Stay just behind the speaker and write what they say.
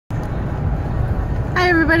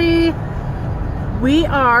everybody. We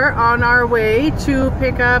are on our way to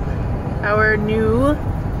pick up our new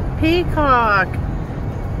peacock.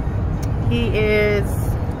 He is,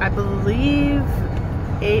 I believe,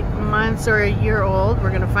 8 months or a year old. We're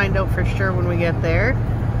going to find out for sure when we get there.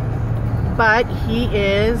 But he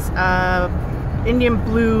is Indian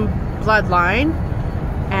blue bloodline.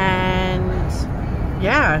 And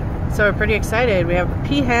yeah, so we're pretty excited. We have a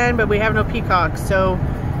peahen, but we have no peacock. So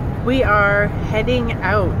we are heading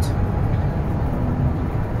out.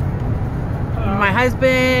 My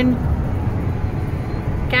husband,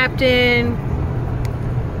 Captain,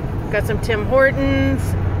 got some Tim Hortons.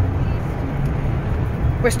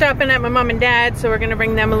 We're stopping at my mom and dad, so we're gonna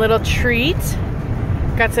bring them a little treat.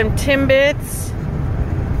 Got some Timbits.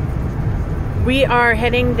 We are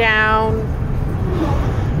heading down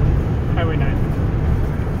Highway 9.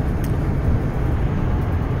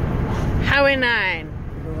 Highway 9.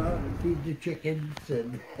 Feed the chickens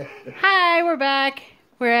and Hi, we're back.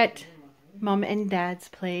 We're at Mom and Dad's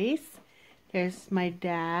place. There's my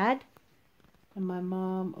dad and my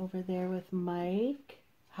mom over there with Mike,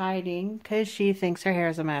 hiding because she thinks her hair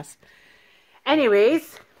is a mess.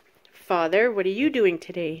 Anyways, Father, what are you doing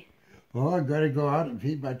today? oh, I'm gonna go out and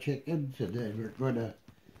feed my chickens, and then we're gonna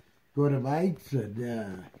go to Mike's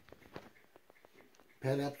and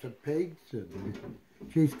pet up some pigs and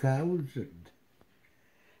chase cows and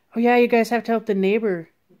Oh yeah, you guys have to help the neighbor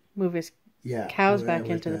move his yeah, cows with back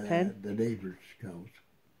into the pen. The neighbor's cows,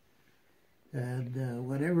 and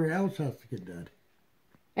whatever else has to get done.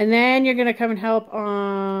 And then you're gonna come and help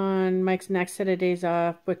on Mike's next set of days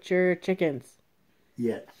off butcher chickens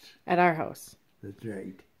Yes, at our house. that's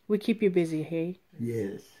right. We keep you busy, hey?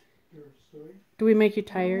 Yes, Do we make you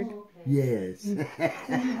tired? Oh, okay. yes. So you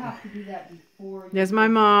have to do that before. There's my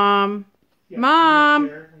mom.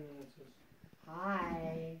 Mom!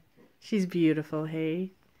 Hi. She's beautiful,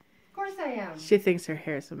 hey? Of course I am. She thinks her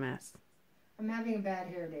hair's a mess. I'm having a bad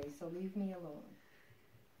hair day, so leave me alone.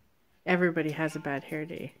 Everybody has a bad hair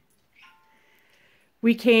day.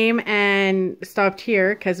 We came and stopped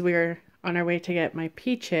here because we were on our way to get my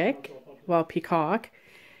peacock.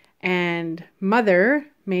 And Mother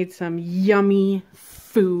made some yummy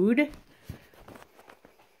food.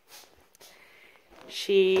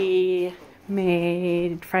 She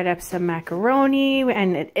fried up some macaroni,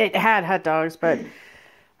 and it had hot dogs, but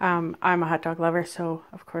I'm a hot dog lover, so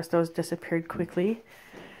of course those disappeared quickly.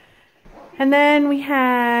 And then we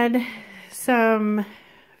had some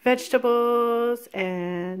vegetables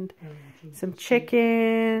and some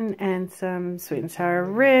chicken and some sweet and sour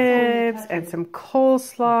ribs and some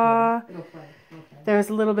coleslaw. There was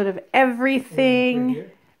a little bit of everything.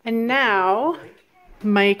 And now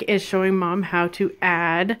Mike is showing Mom how to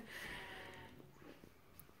add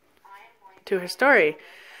to her story.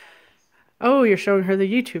 Oh, you're showing her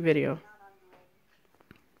the YouTube video.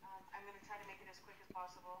 I'm going to try to make it as quick as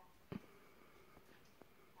possible.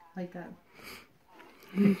 Like that.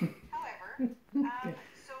 However,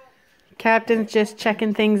 so Captain's just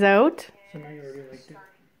checking things out. So now you already liked it.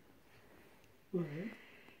 Go ahead.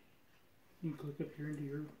 You click up here into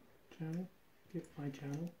your channel. Get my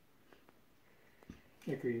channel.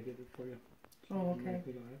 I created it for you. So Oh, you okay.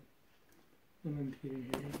 click on it. And then to get in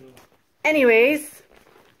here, you go. Anyways,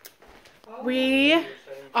 we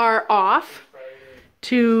are off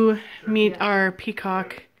to meet our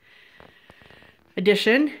peacock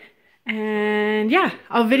edition. And yeah,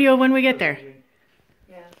 I'll video when we get there.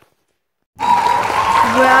 Yeah.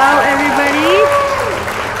 Well, everybody,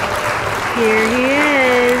 here he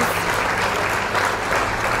is.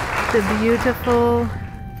 The beautiful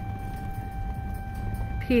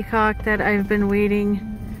peacock that I've been waiting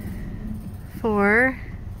for.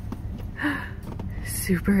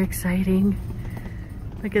 Super exciting.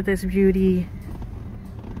 Look at this beauty.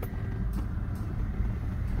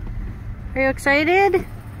 Are you excited?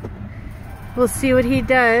 We'll see what he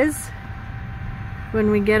does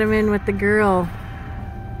when we get him in with the girl.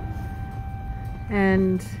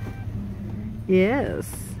 And yes.